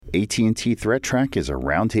AT&T Threat Track is a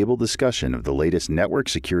roundtable discussion of the latest network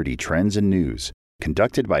security trends and news,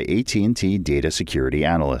 conducted by AT&T data security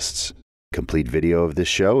analysts. Complete video of this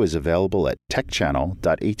show is available at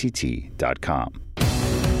techchannel.att.com.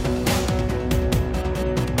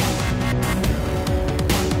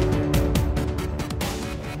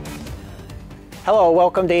 Hello,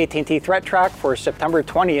 welcome to AT&T Threat Track for September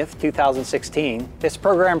 20th, 2016. This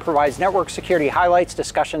program provides network security highlights,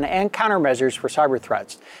 discussion, and countermeasures for cyber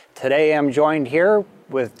threats. Today I'm joined here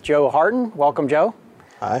with Joe Harton. Welcome, Joe.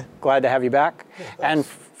 Hi. Glad to have you back. And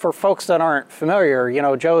for folks that aren't familiar,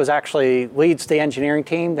 Joe leads the engineering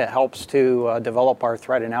team that helps to develop our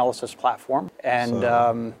threat analysis platform.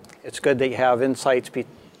 And it's good that you have insights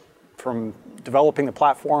from developing the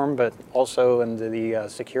platform, but also into the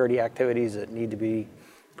security activities that need to be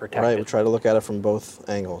protected. Right, we try to look at it from both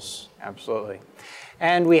angles. Absolutely.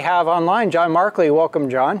 And we have online John Markley.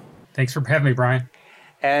 Welcome, John. Thanks for having me, Brian.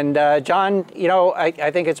 And John,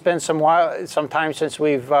 I think it's been some time since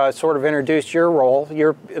we've sort of introduced your role.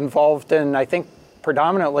 You're involved in, I think,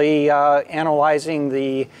 predominantly analyzing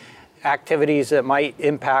the activities that might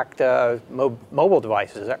impact mobile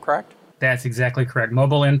devices. Is that correct? That's exactly correct.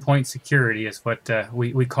 Mobile endpoint security is what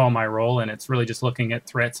we call my role, and it's really just looking at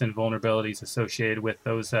threats and vulnerabilities associated with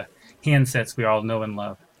those handsets we all know and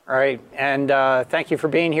love. All right, and thank you for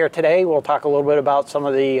being here today. We'll talk a little bit about some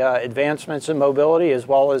of the advancements in mobility as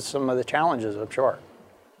well as some of the challenges, I'm sure.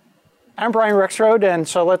 I'm Brian Rexroad, and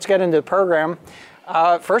so let's get into the program.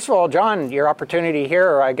 First of all, John, your opportunity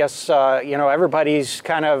here, I guess, everybody's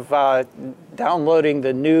kind of downloading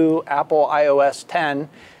the new Apple iOS 10.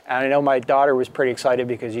 And I know my daughter was pretty excited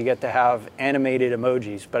because you get to have animated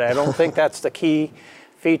emojis, but I don't think that's the key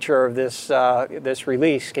feature of this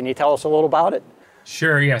release. Can you tell us a little about it?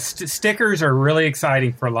 Sure, yes. Stickers are really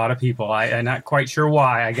exciting for a lot of people. I'm not quite sure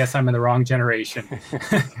why. I guess I'm in the wrong generation.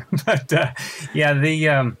 But the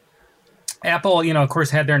Apple, of course,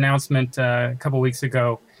 had their announcement a couple weeks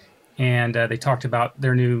ago, and they talked about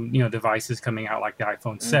their new, devices coming out, like the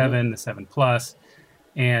iPhone 7, the 7 Plus.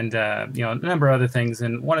 And a number of other things.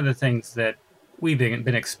 And one of the things that we've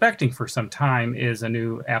been expecting for some time is a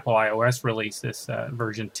new Apple iOS release, this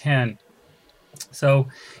version 10. So,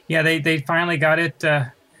 they finally got it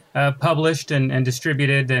published and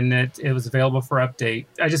distributed, and it was available for update.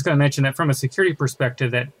 I just got to mention that from a security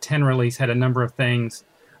perspective, that 10 release had a number of things,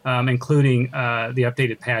 including the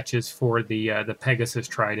updated patches for the Pegasus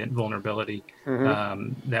Trident vulnerability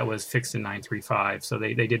that was fixed in 9.3.5. So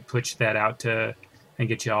they did push that out to and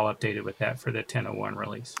get you all updated with that for the 10.01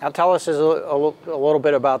 release. Now tell us a little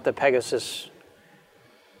bit about the Pegasus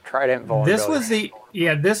Trident vulnerability.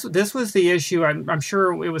 This was the issue. I'm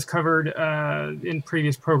sure it was covered in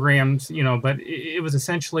previous programs, but it was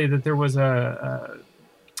essentially that there was a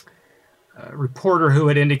reporter who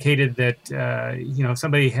had indicated that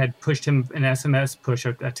somebody had pushed him an SMS push,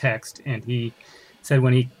 a text, and he said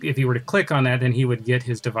if he were to click on that, then he would get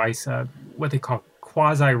his device what they call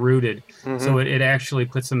quasi-rooted. So it actually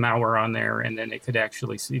put some malware on there, and then it could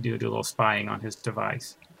actually do a little spying on his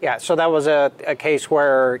device. Yeah, so that was a case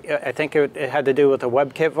where I think it had to do with a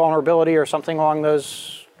WebKit vulnerability or something along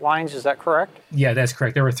those lines. Is that correct? Yeah, that's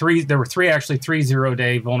correct. There were three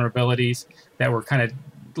 0-day vulnerabilities that were kind of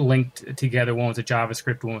linked together. One was a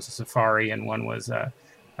JavaScript, one was a Safari, and one was I'm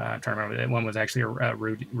trying to remember that one was actually a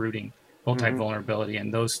rooting type vulnerability.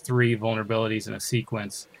 And those three vulnerabilities in a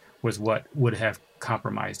sequence was what would have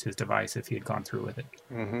compromised his device if he had gone through with it.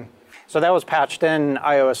 So that was patched in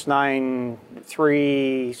iOS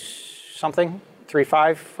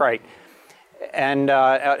 9.3.5, right? And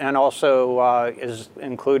also is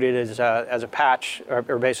included as a patch,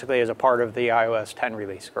 or basically as a part of the iOS 10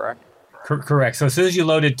 release, correct? Correct. So as soon as you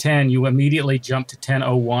loaded 10, you immediately jumped to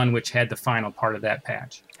 10.01, which had the final part of that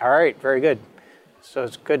patch. All right, very good. So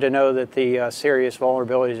it's good to know that the serious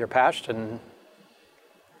vulnerabilities are patched, and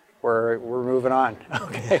we're moving on.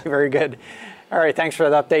 Okay, very good. All right, thanks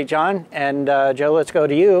for the update, John. And Joe, let's go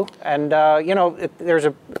to you. And there's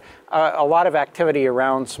a lot of activity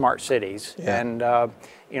around smart cities, and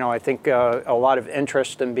I think a lot of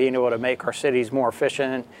interest in being able to make our cities more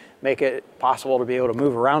efficient, make it possible to be able to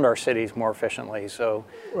move around our cities more efficiently. So,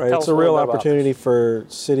 right, it's a real opportunity for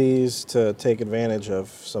cities to take advantage of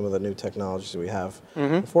some of the new technologies that we have.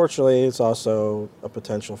 Unfortunately, it's also a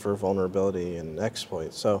potential for vulnerability and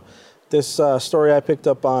exploit. So this story I picked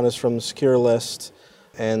up on is from the Secure List,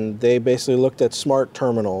 and they basically looked at smart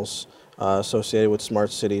terminals associated with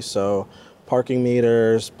smart cities. So parking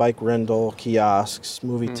meters, bike rental kiosks,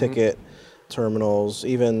 movie ticket terminals,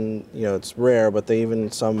 even, it's rare, but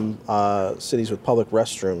some cities with public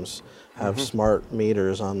restrooms have smart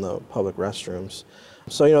meters on the public restrooms.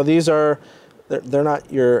 So, you know, these are, they're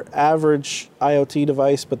not your average IoT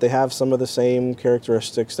device, but they have some of the same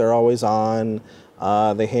characteristics. They're always on.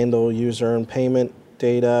 They handle user and payment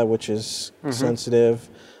data, which is sensitive.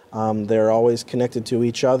 They're always connected to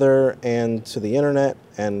each other and to the internet,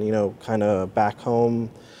 and, you know, kind of back home,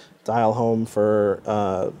 dial home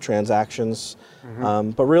for transactions.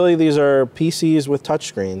 But really, these are PCs with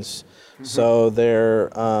touchscreens. So they're,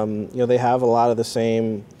 you know, they have a lot of the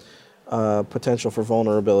same potential for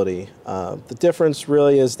vulnerability. The difference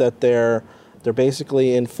really is that they're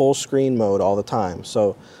basically in full screen mode all the time.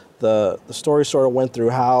 So the story sort of went through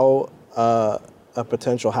how a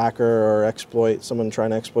potential hacker or someone trying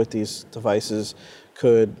to exploit these devices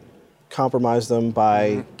could compromise them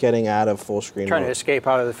by getting out of full screen Trying mode. to escape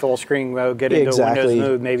out of the full screen mode, get into Windows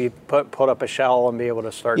mode, maybe put up a shell and be able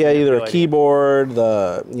to start. Yeah, either a keyboard,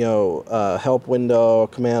 the help window,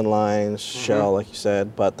 command line, shell, like you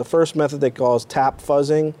said. But the first method they call is tap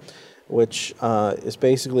fuzzing, which is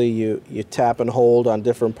basically you tap and hold on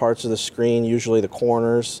different parts of the screen, usually the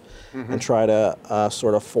corners, and try to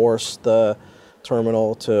sort of force the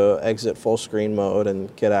terminal to exit full screen mode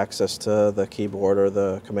and get access to the keyboard or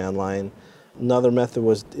the command line. Another method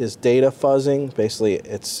is data fuzzing. Basically,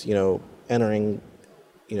 it's, you know, entering,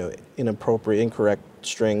 you know, incorrect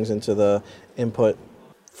strings into the input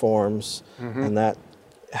forms, and that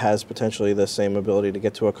has potentially the same ability to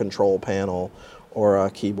get to a control panel or a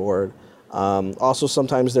keyboard. Also,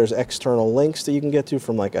 sometimes there's external links that you can get to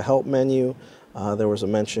from like a help menu. There was a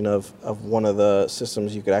mention of one of the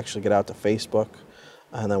systems you could actually get out to Facebook,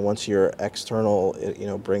 and then once you're external, you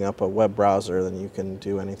know, bring up a web browser, then you can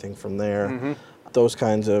do anything from there. Those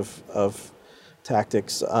kinds of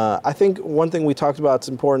tactics. I think one thing we talked about, it's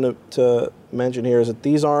important to mention here, is that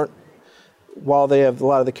these aren't, while they have a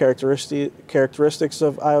lot of the characteristics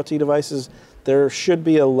of IoT devices, there should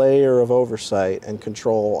be a layer of oversight and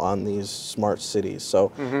control on these smart cities.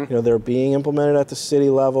 So, you know, they're being implemented at the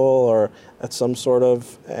city level or at some sort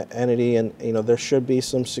of entity, and, you know, there should be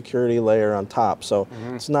some security layer on top. So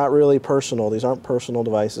it's not really personal. These aren't personal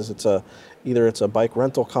devices. Either it's a bike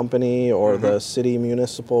rental company or the city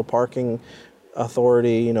municipal parking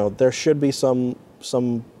authority. You know, there should be some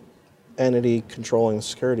entity controlling the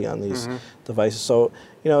security on these devices. So,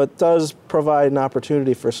 you know, it does provide an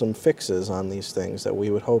opportunity for some fixes on these things that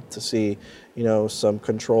we would hope to see, you know, some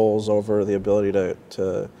controls over the ability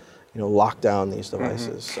to you know, lock down these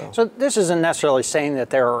devices. So this isn't necessarily saying that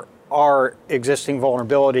there are existing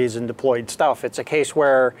vulnerabilities in deployed stuff. It's a case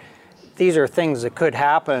where these are things that could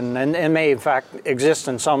happen and may in fact exist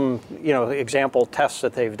in some, you know, example tests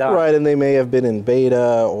that they've done. Right, and they may have been in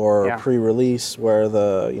beta or pre-release where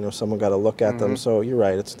someone got to look at them. So you're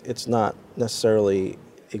right, it's not necessarily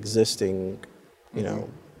existing, you know,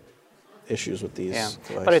 issues with these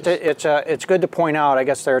devices. But it's good to point out, I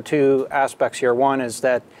guess there are two aspects here. One is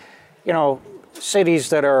that, you know, cities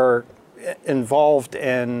that are involved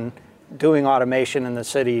in doing automation in the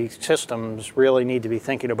city systems really need to be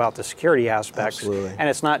thinking about the security aspects. Absolutely. And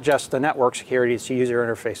it's not just the network security, it's the user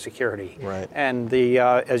interface security. Right. And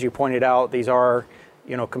as you pointed out, these are,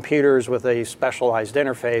 you know, computers with a specialized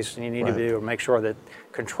interface, and you need to be able to make sure that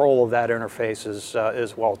control of that interface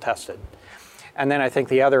is well tested. And then I think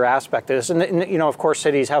the other aspect is, and you know, of course,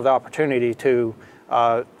 cities have the opportunity to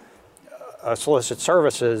solicit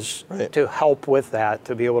services to help with that,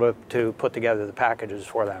 to be able to put together the packages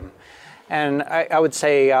for them. And I would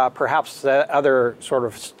say perhaps the other sort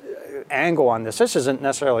of angle on this isn't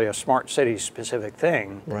necessarily a smart city specific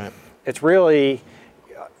thing. Right. It's really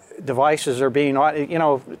devices are being, you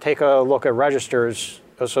know, take a look at registers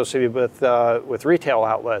associated with retail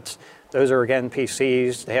outlets. Those are, again,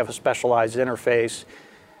 PCs. They have a specialized interface.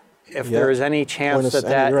 If there is any chance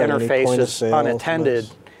that interface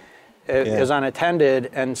is unattended,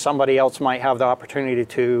 and somebody else might have the opportunity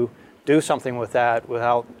to do something with that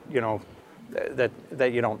without, you know,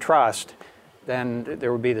 that you don't trust, then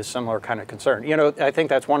there would be the similar kind of concern. You know, I think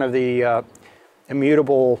that's one of the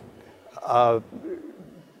immutable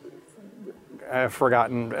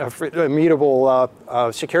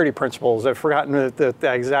security principles. I've forgotten the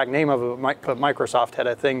exact name of it, but Microsoft had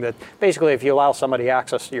a thing that basically if you allow somebody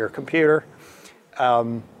access to your computer,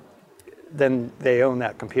 then they own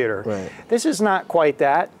that computer. Right. This is not quite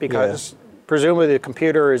that, because presumably the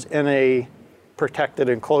computer is in a protected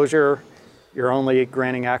enclosure. You're only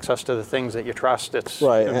granting access to the things that you trust. It's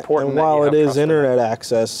important. And while it is internet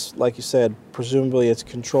access, like you said, presumably it's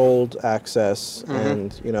controlled access,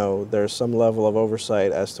 and, you know, there's some level of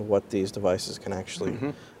oversight as to what these devices can actually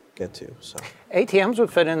get to. So ATMs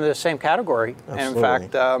would fit into the same category. Absolutely. And in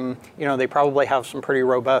fact, you know, they probably have some pretty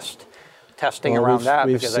robust testing around that,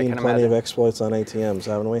 we've because I seen can plenty imagine. of exploits on ATMs,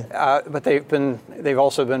 haven't we? But they've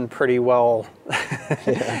also been pretty well,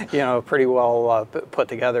 pretty well put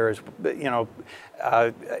together. As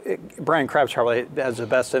Brian Krebs probably has the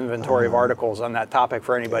best inventory of articles on that topic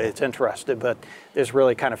for anybody that's interested. But this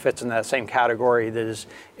really kind of fits in that same category. That is,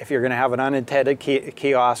 if you're going to have an unattended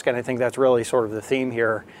kiosk, and I think that's really sort of the theme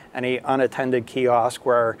here, any unattended kiosk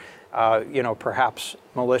where perhaps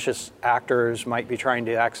malicious actors might be trying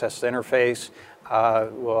to access the interface.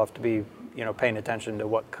 We'll have to be, paying attention to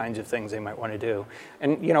what kinds of things they might want to do.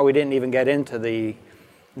 And, we didn't even get into the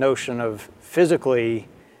notion of physically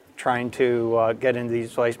trying to get into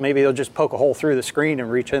these places. Maybe they'll just poke a hole through the screen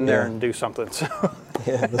and reach in there and do something. So.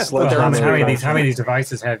 Yeah, how many of these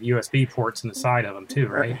devices have USB ports in the side of them too,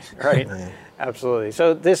 right? Right. Absolutely.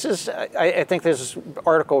 So this is, I think this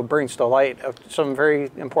article brings to light some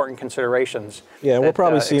very important considerations. Yeah, we'll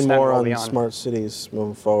probably see more on beyond. smart cities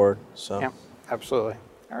moving forward. So. Yeah, absolutely.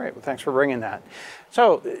 All right, well, thanks for bringing that.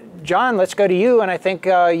 So, John, let's go to you, and I think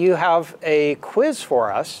you have a quiz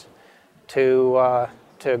for us to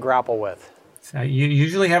grapple with. So you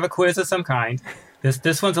usually have a quiz of some kind.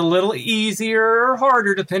 This one's a little easier or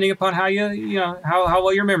harder depending upon how how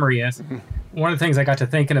well your memory is. One of the things I got to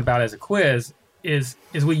thinking about as a quiz is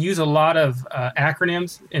we use a lot of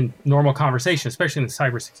acronyms in normal conversation, especially in the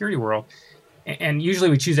cybersecurity world. And usually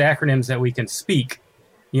we choose acronyms that we can speak,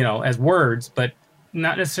 as words, but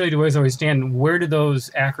not necessarily do we always understand where do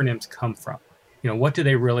those acronyms come from. What do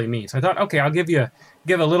they really mean? So I thought, okay, I'll give a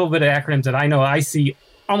little bit of acronyms that I know I see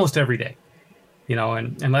almost every day.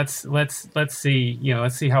 And let's see, let's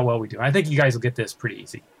see how well we do. I think you guys will get this pretty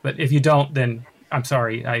easy. But if you don't, then I'm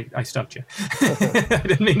sorry, I stumped you. I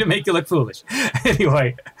didn't mean to make you look foolish.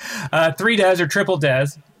 Anyway, 3DES or triple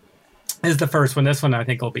DES is the first one. This one I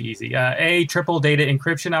think will be easy. A, triple data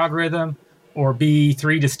encryption algorithm, or B,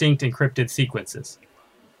 3 distinct encrypted sequences.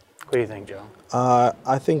 What do you think, Joe?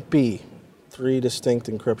 I think B, 3 distinct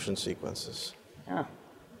encryption sequences. Yeah.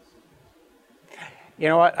 You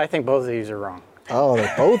know what? I think both of these are wrong. Oh,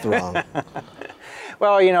 they're both wrong.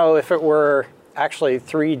 Well, if it were actually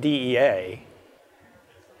 3 DEA,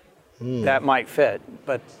 that might fit.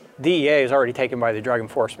 But DEA is already taken by the Drug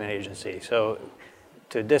Enforcement Agency. So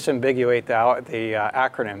to disambiguate the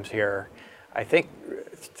acronyms here, I think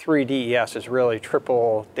 3DES is really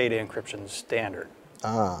triple data encryption standard.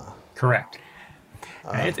 Correct.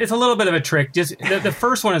 It's a little bit of a trick. Just the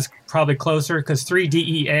first one is probably closer because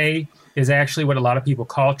 3DEA is actually what a lot of people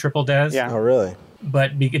call triple DES. Yeah. Oh, really?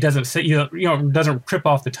 But it doesn't say, doesn't trip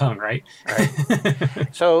off the tongue, right? Right.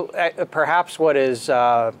 So perhaps what is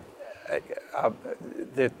the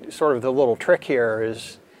sort of the little trick here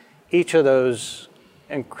is each of those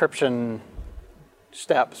encryption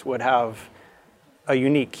steps would have a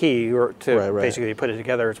unique key, or to basically put it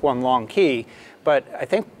together, it's one long key. But I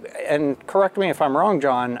think, and correct me if I'm wrong,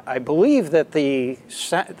 John, I believe that the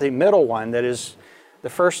middle one, that is the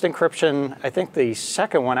first encryption, I think the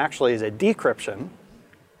second one actually is a decryption,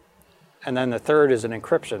 and then the third is an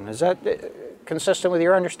encryption. Is that consistent with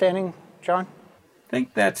your understanding, John? I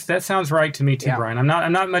think that sounds right to me too, Brian. I'm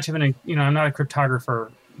not much of I'm not a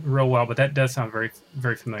cryptographer real well, but that does sound very,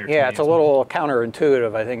 very familiar to me. Yeah, it's a little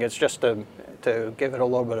counterintuitive. I think it's just to give it a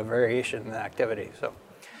little bit of variation in the activity. So,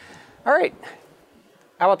 all right.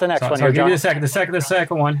 How about the next one? So I'll give you the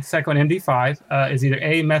second one, MD5, is either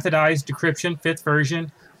A, methodized decryption, 5th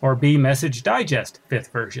version, or B, message digest,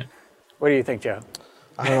 5th version. What do you think, Joe?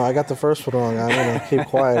 I don't know. I got the first one wrong. I'm going to keep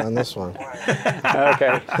quiet on this one.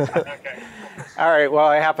 Okay. All right. Well,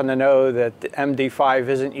 I happen to know that MD5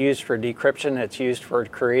 isn't used for decryption. It's used for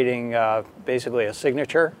creating basically a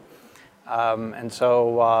signature. And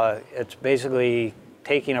so it's basically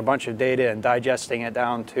taking a bunch of data and digesting it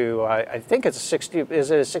down to, I think it's a 60, is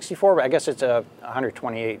it a 64? But I guess it's a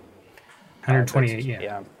 128. 128,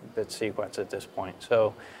 bit sequence at this point.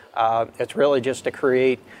 So it's really just to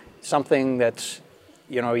create something that's,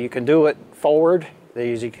 you can do it forward.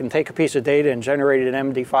 You can take a piece of data and generate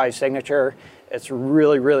an MD5 signature. It's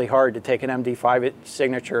really, really hard to take an MD5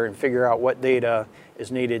 signature and figure out what data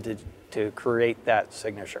is needed to create that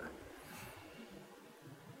signature.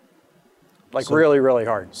 Really, really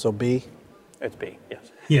hard. So B? It's B,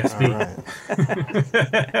 yes. Yes, B. All right.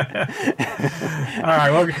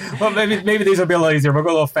 All right. Well, maybe these will be a little easier. We'll go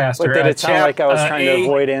a little faster. But did it sound like I was trying to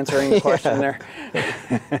avoid answering the question there?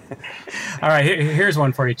 All right. Here's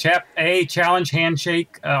one for you. A, challenge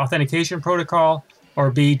handshake authentication protocol,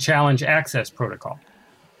 or B, challenge access protocol?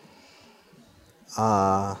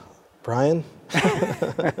 Brian?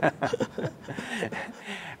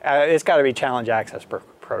 It's got to be challenge access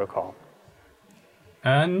protocol.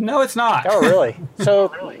 No, it's not. Oh, really?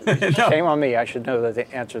 So, No. Shame on me. I should know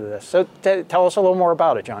the answer to this. So, tell us a little more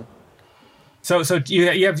about it, John. So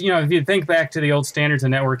you have, if you think back to the old standards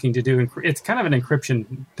of networking to do, it's kind of an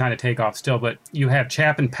encryption kind of takeoff still, but you have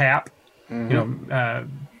CHAP and PAP.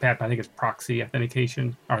 PAP, I think it's proxy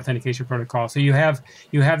authentication or authentication protocol. So you have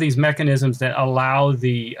these mechanisms that allow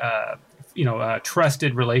the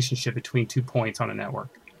trusted relationship between 2 points on a network,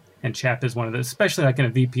 and CHAP is one of those, especially like in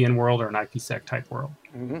a VPN world or an IPsec type world.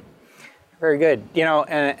 Very good.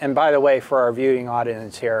 And by the way, for our viewing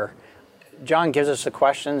audience here, John gives us the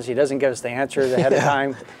questions. He doesn't give us the answers ahead of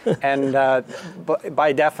time. And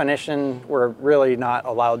by definition, we're really not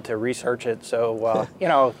allowed to research it. So,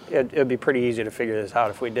 it'd be pretty easy to figure this out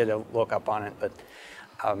if we did a look up on it. But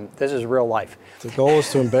this is real life. The goal is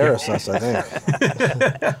to embarrass us, I think.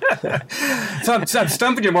 So I'm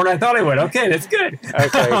stumping you more than I thought I would. Okay, that's good.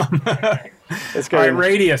 Okay. That's good. All right,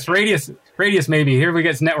 radius maybe. Here we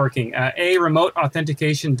get networking. A, remote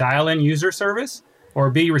authentication dial-in user service. Or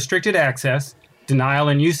B, restricted access, denial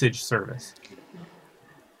and usage service.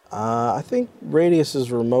 I think Radius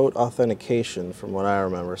is remote authentication from what I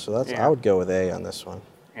remember. So I would go with A on this one.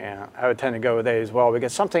 Yeah, I would tend to go with A as well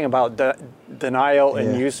because something about denial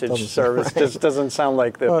and usage service just doesn't sound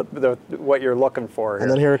like what you're looking for here. And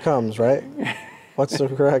then here it comes, right? What's the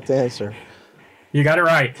correct answer? You got it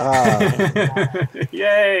right.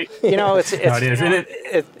 Yay!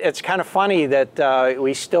 It's kind of funny that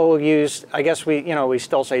we still use. I guess we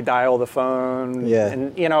still say dial the phone. Yeah.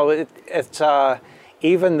 And it's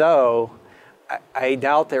even though I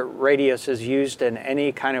doubt that Radius is used in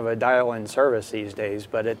any kind of a dial-in service these days,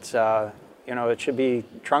 but it's it should be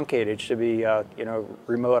truncated. It should be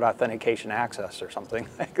remote authentication access or something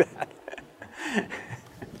like that.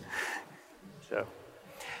 So.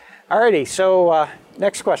 Alrighty, so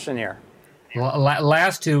next question here. Well,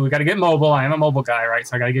 last two, we got to get mobile. I am a mobile guy, right?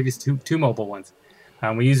 So I got to give you two mobile ones.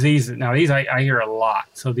 We use these now. These I hear a lot.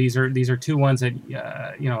 So these are two ones that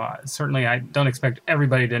certainly I don't expect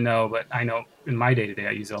everybody to know, but I know in my day to day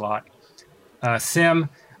I use it a lot. SIM,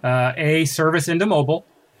 A, service into mobile,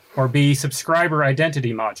 or B, subscriber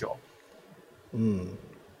identity module.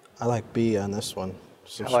 I like B on this one.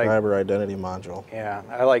 Subscriber identity module. Yeah,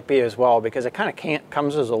 I like B as well because it kind of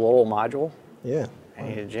comes as a little module. Yeah.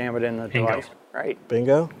 And you jam it in the device. Right.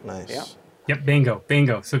 Bingo? Nice. Yeah. Yep,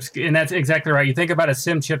 bingo. So, and that's exactly right. You think about a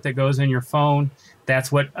SIM chip that goes in your phone.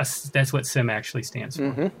 That's what SIM actually stands for.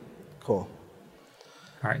 Mm-hmm. Cool.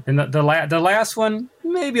 All right. Then the last one,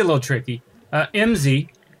 maybe a little tricky. MZ,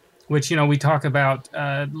 which we talk about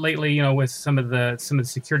lately. With some of the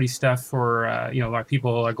security stuff for why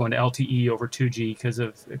people are going to LTE over 2G because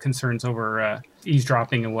of concerns over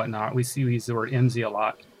eavesdropping and whatnot. We use the word MZ a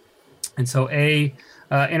lot. And so A,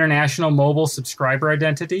 international mobile subscriber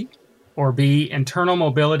identity, or B, internal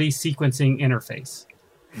mobility sequencing interface.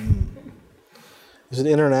 Is it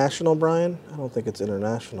international, Brian? I don't think it's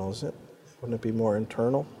international, is it? Wouldn't it be more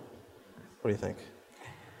internal? What do you think?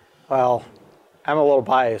 Well, I'm a little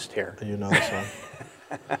biased here. You know this one.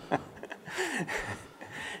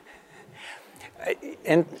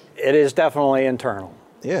 And it is definitely internal.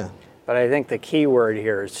 Yeah. But I think the key word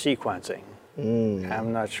here is sequencing.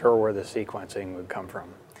 I'm not sure where the sequencing would come from.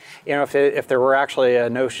 If there were actually a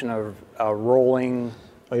notion of rolling.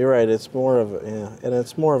 Oh, you're right. It's more of and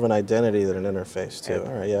it's more of an identity than an interface too.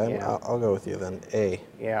 All right, I'll go with you then. A.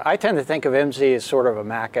 Yeah, I tend to think of MZ as sort of a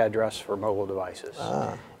MAC address for mobile devices,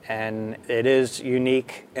 and it is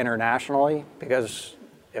unique internationally because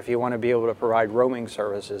if you want to be able to provide roaming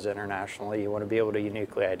services internationally, you want to be able to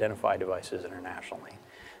uniquely identify devices internationally.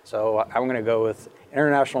 So I'm going to go with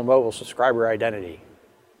international mobile subscriber identity.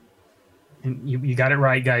 And you got it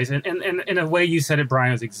right, guys. And in a way you said it,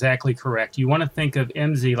 Brian, was exactly correct. You want to think of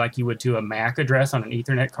MZ like you would to a MAC address on an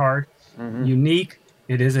Ethernet card. Mm-hmm. Unique.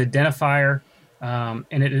 It is identifier, and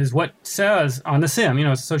it is what says on the SIM.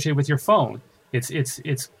 It's associated with your phone. It's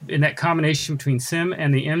in that combination between SIM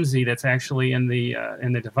and the MZ that's actually in the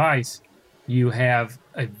device. You have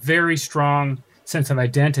a very strong sense of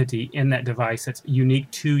identity in that device that's unique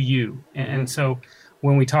to you. And so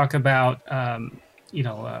when we talk about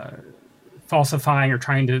falsifying or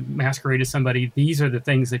trying to masquerade as somebody, these are the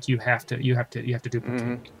things that you have to duplicate.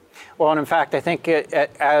 Mm-hmm. Well, and in fact, I think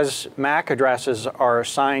as MAC addresses are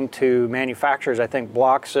assigned to manufacturers, I think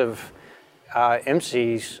blocks of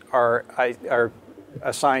MCs are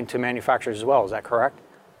assigned to manufacturers as well. Is that correct?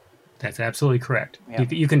 That's absolutely correct. Yeah.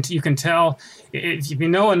 You can tell if you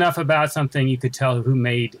know enough about something, you could tell who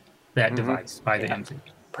made that device by the MZ.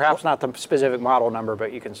 Perhaps not the specific model number,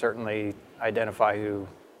 but you can certainly identify who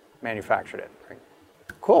manufactured it. Right?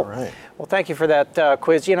 Cool. All right. Well, thank you for that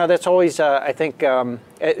quiz. You know, that's always, I think, the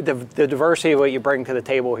diversity of what you bring to the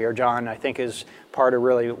table here, John, I think is part of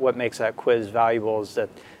really what makes that quiz valuable, is that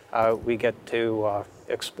we get to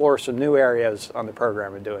explore some new areas on the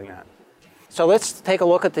program in doing that. So let's take a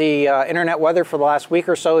look at the internet weather for the last week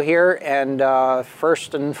or so here. And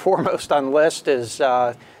first and foremost on the list is,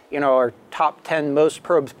 you know, our top 10 most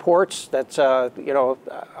probed ports. That's, you know,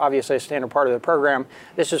 obviously a standard part of the program.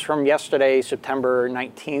 This is from yesterday, September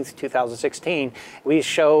 19th, 2016. We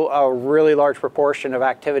show a really large proportion of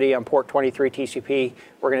activity on port 23 TCP.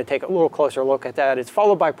 We're going to take a little closer look at that. It's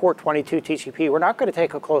followed by port 22 TCP. We're not going to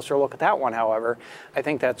take a closer look at that one, however. I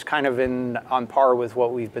think that's kind of on par with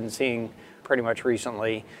what we've been seeing pretty much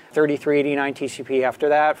recently. 3389 TCP after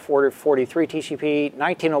that, 43 TCP,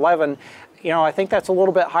 1911. You know, I think that's a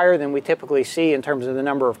little bit higher than we typically see in terms of the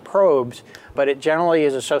number of probes, but it generally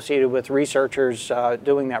is associated with researchers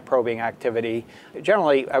doing that probing activity.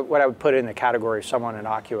 Generally, what I would put in the category of somewhat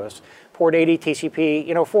innocuous. Port 80 TCP,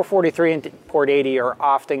 you know, 443 and port 80 are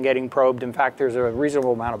often getting probed. In fact, there's a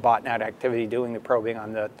reasonable amount of botnet activity doing the probing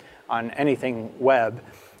on anything web.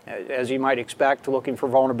 As you might expect, looking for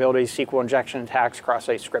vulnerabilities, SQL injection attacks,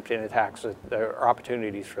 cross-site scripting attacks. There are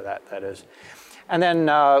opportunities for that is. And then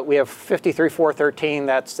we have 53413.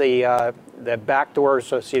 That's the backdoor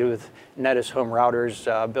associated with Netis home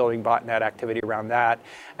routers, building botnet activity around that.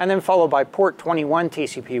 And then followed by port 21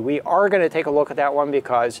 TCP. We are going to take a look at that one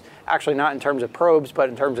because, actually not in terms of probes, but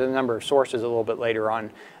in terms of the number of sources a little bit later on.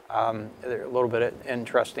 A little bit of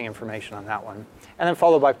interesting information on that one. And then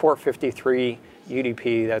followed by port 53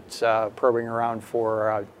 UDP, that's probing around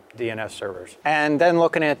for DNS servers. And then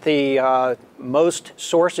looking at the most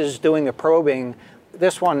sources doing the probing,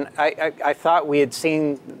 this one, I thought we had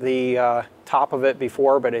seen the top of it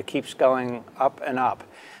before, but it keeps going up and up.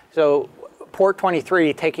 So port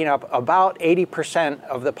 23 taking up about 80%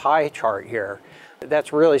 of the pie chart here.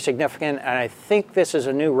 That's really significant, and I think this is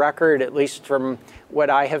a new record, at least from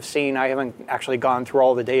what I have seen. I haven't actually gone through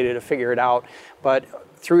all the data to figure it out, but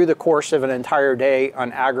through the course of an entire day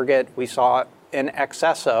on aggregate, we saw in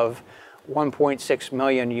excess of 1.6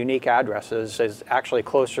 million unique addresses, is actually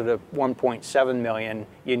closer to 1.7 million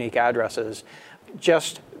unique addresses,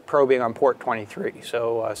 just probing on port 23.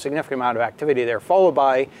 So a significant amount of activity there, followed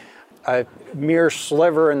by a mere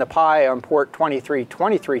sliver in the pie on port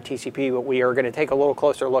 2323 TCP, but we are going to take a little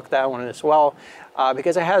closer look at that one as well,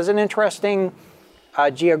 because it has an interesting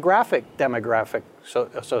geographic demographic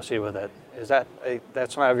associated with it.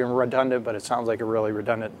 That's not even redundant, but it sounds like a really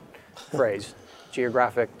redundant phrase,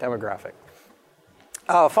 geographic demographic.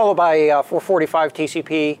 Followed by 445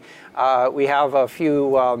 TCP. We have a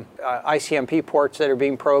few ICMP ports that are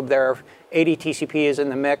being probed there. 80 TCP is in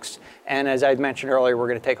the mix, and as I mentioned earlier, we're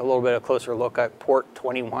going to take a little bit of a closer look at port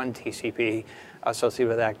 21 TCP associated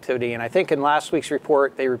with activity. And I think in last week's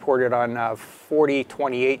report, they reported on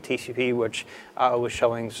 4028 TCP, which was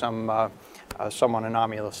showing some somewhat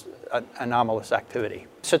anomalous activity.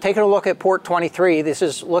 So taking a look at port 23, this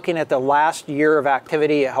is looking at the last year of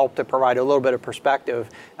activity. It helped to provide a little bit of perspective.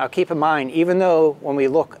 Now keep in mind, even though when we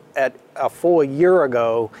look at a full year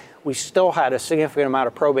ago, we still had a significant amount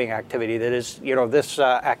of probing activity. That is, you know, this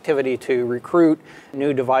activity to recruit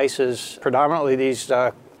new devices, predominantly these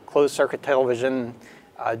closed circuit television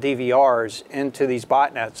DVRs into these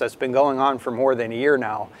botnets, that's been going on for more than a year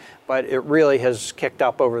now, but it really has kicked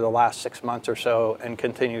up over the last 6 months or so and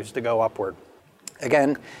continues to go upward.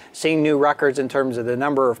 Again, seeing new records in terms of the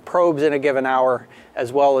number of probes in a given hour,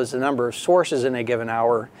 as well as the number of sources in a given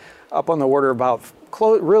hour, up on the order about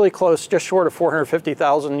really close, just short of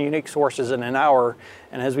 450,000 unique sources in an hour.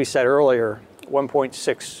 And as we said earlier,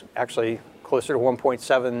 1.6, actually closer to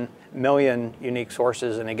 1.7 million unique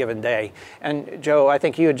sources in a given day. And Joe, I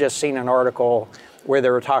think you had just seen an article where they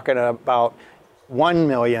were talking about 1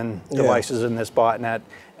 million devices in this botnet,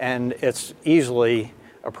 and it's easily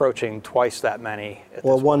approaching twice that many.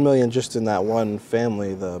 Well, 1 million just in that one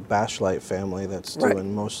family, the Bashlight family, that's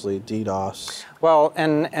doing mostly DDoS. Well,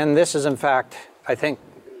 and this is in fact, I think,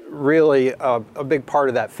 really a big part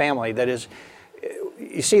of that family. That is,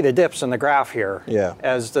 you see the dips in the graph here. Yeah.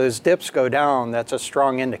 As those dips go down, that's a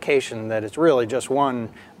strong indication that it's really just one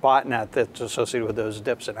botnet that's associated with those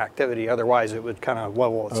dips in activity. Otherwise, it would kind of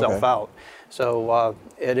level itself out. So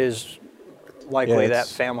it is likely that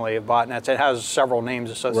family of botnets. It has several names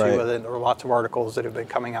associated with it. There are lots of articles that have been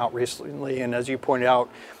coming out recently, and as you pointed out,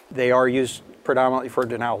 they are used predominantly for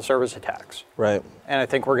denial of service attacks. Right. And I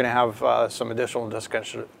think we're going to have some additional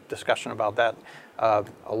discussion about that a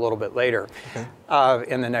little bit later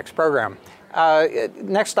in the next program.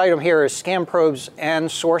 Next item here is scan probes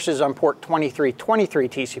and sources on port 2323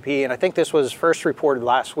 TCP, and I think this was first reported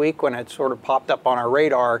last week when it sort of popped up on our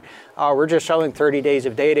radar. We're just showing 30 days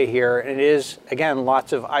of data here, and it is, again,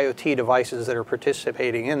 lots of IoT devices that are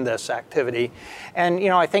participating in this activity. And,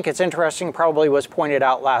 I think it's interesting, probably was pointed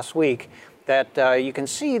out last week, that you can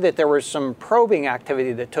see that there was some probing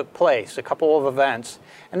activity that took place, a couple of events.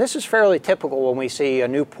 And this is fairly typical when we see a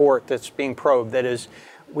new port that's being probed. That is,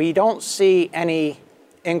 we don't see any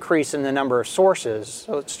increase in the number of sources.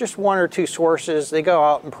 So it's just one or two sources. They go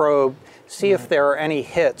out and probe, see if there are any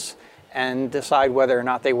hits, and decide whether or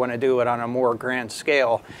not they want to do it on a more grand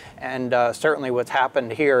scale. And certainly what's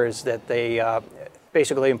happened here is that they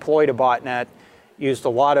basically employed a botnet, used a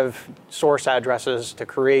lot of source addresses to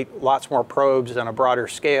create lots more probes on a broader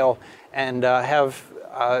scale, and that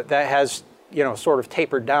has sort of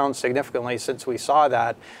tapered down significantly since we saw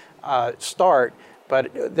that start.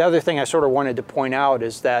 But the other thing I sort of wanted to point out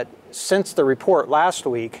is that since the report last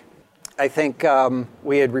week, I think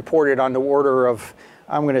we had reported on the order of,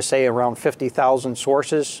 I'm going to say, around 50,000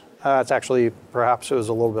 sources. It's actually, perhaps it was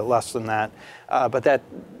a little bit less than that. But that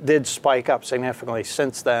did spike up significantly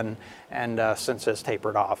since then, and since it's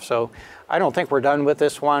tapered off. So I don't think we're done with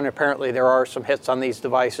this one. Apparently there are some hits on these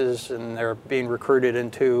devices, and they're being recruited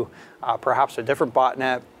into perhaps a different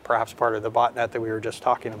botnet, perhaps part of the botnet that we were just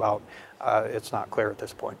talking about. It's not clear at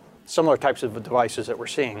this point. Similar types of devices that we're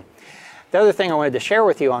seeing. The other thing I wanted to share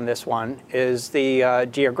with you on this one is the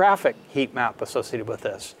geographic heat map associated with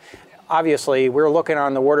this. Obviously, we're looking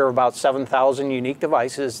on the order of about 7,000 unique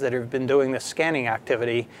devices that have been doing this scanning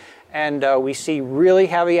activity. And we see really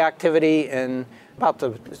heavy activity in about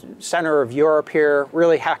the center of Europe here,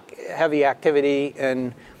 really heavy activity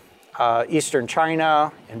in Eastern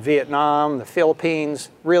China, in Vietnam, the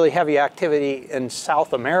Philippines, really heavy activity in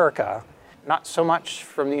South America, not so much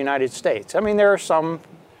from the United States. I mean, there are some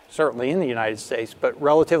certainly in the United States, but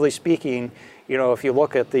relatively speaking, if you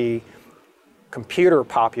look at the computer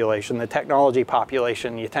population, the technology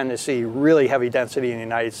population, you tend to see really heavy density in the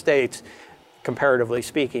United States, comparatively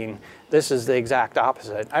speaking. This is the exact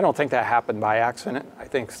opposite. I don't think that happened by accident. I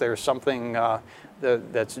think there's something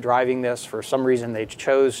that's driving this. For some reason, they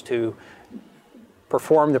chose to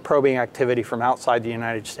perform the probing activity from outside the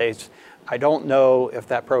United States. I don't know if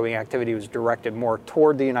that probing activity was directed more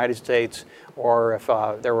toward the United States or if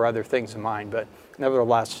there were other things in mind, but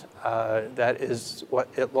nevertheless, that is what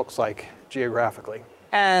it looks like geographically.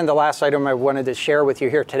 And the last item I wanted to share with you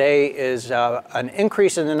here today is an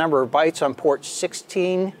increase in the number of bytes on port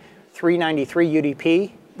 16393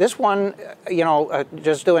 UDP. This one,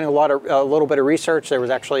 just doing a little bit of research, there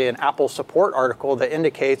was actually an Apple support article that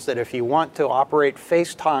indicates that if you want to operate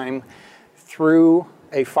FaceTime through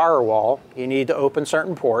a firewall, you need to open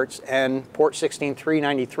certain ports, and port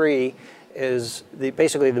 16393 is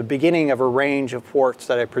basically the beginning of a range of ports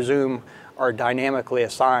that I presume are dynamically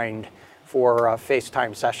assigned for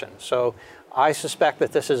FaceTime sessions. So I suspect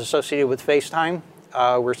that this is associated with FaceTime.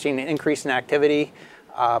 We're seeing an increase in activity,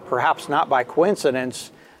 perhaps not by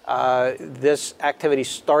coincidence. This activity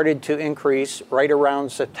started to increase right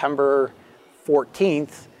around September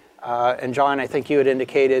 14th. And John, I think you had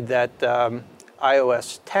indicated that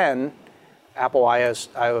iOS 10, Apple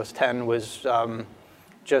iOS 10 was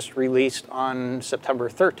just released on September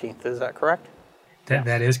 13th. Is that correct?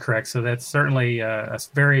 That is correct. So that's certainly a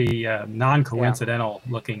very non-coincidental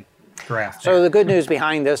looking graph there. So the good news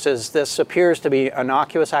behind this is this appears to be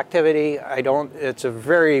innocuous activity. It's a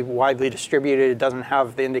very widely distributed. It doesn't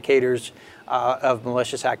have the indicators of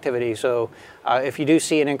malicious activity. So if you do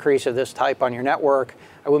see an increase of this type on your network,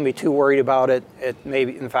 I wouldn't be too worried about it. It may,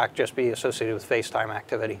 in fact, just be associated with FaceTime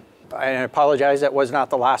activity. I apologize, that was not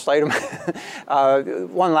the last item.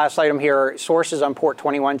 One last item here, sources on port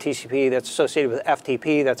 21 TCP that's associated with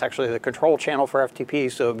FTP. That's actually the control channel for FTP,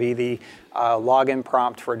 so it would be the login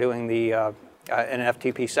prompt for doing an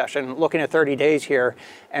FTP session. Looking at 30 days here,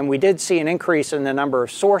 and we did see an increase in the number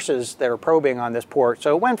of sources that are probing on this port.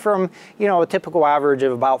 So it went from a typical average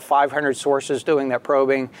of about 500 sources doing that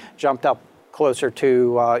probing, jumped up closer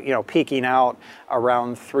to peaking out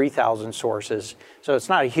around 3,000 sources. So it's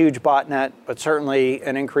not a huge botnet, but certainly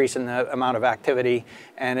an increase in the amount of activity,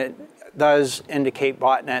 and it does indicate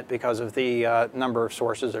botnet because of the number of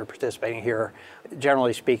sources that are participating here.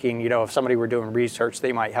 Generally speaking, if somebody were doing research,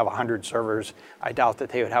 they might have 100 servers. I doubt that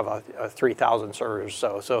they would have a 3,000 servers or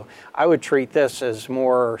so. So I would treat this as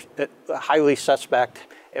more highly suspect,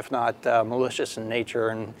 if not malicious in nature.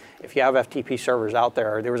 And if you have FTP servers out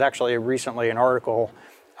there, there was actually recently an article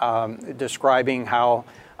describing how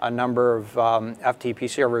a number of FTP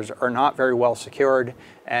servers are not very well secured,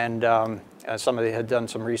 and Somebody had done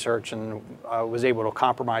some research and was able to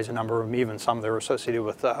compromise a number of them, even some that are associated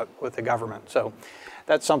with the government. So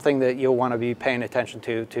that's something that you'll want to be paying attention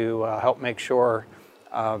to help make sure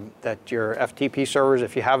that your FTP servers,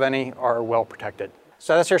 if you have any, are well protected.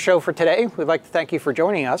 So that's our show for today. We'd like to thank you for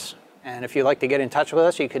joining us. And if you'd like to get in touch with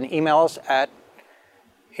us, you can email us at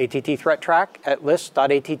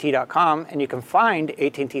attthreattrack@list.att.com, and you can find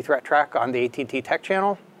AT&T Threat Track on the AT&T Tech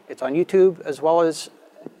channel. It's on YouTube as well as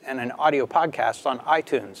in an audio podcast on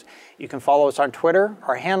iTunes. You can follow us on Twitter.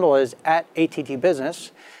 Our handle is @ATTBusiness.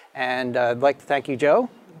 And I'd like to thank you, Joe,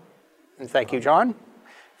 and thank you, John,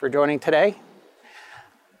 for joining today.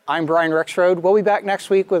 I'm Brian Rexroad. We'll be back next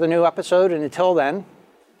week with a new episode, and until then,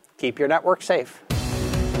 keep your network safe.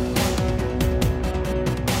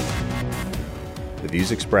 The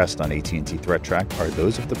views expressed on AT&T Threat Track are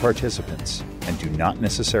those of the participants and do not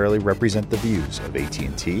necessarily represent the views of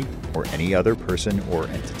AT&T or any other person or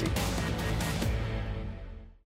entity.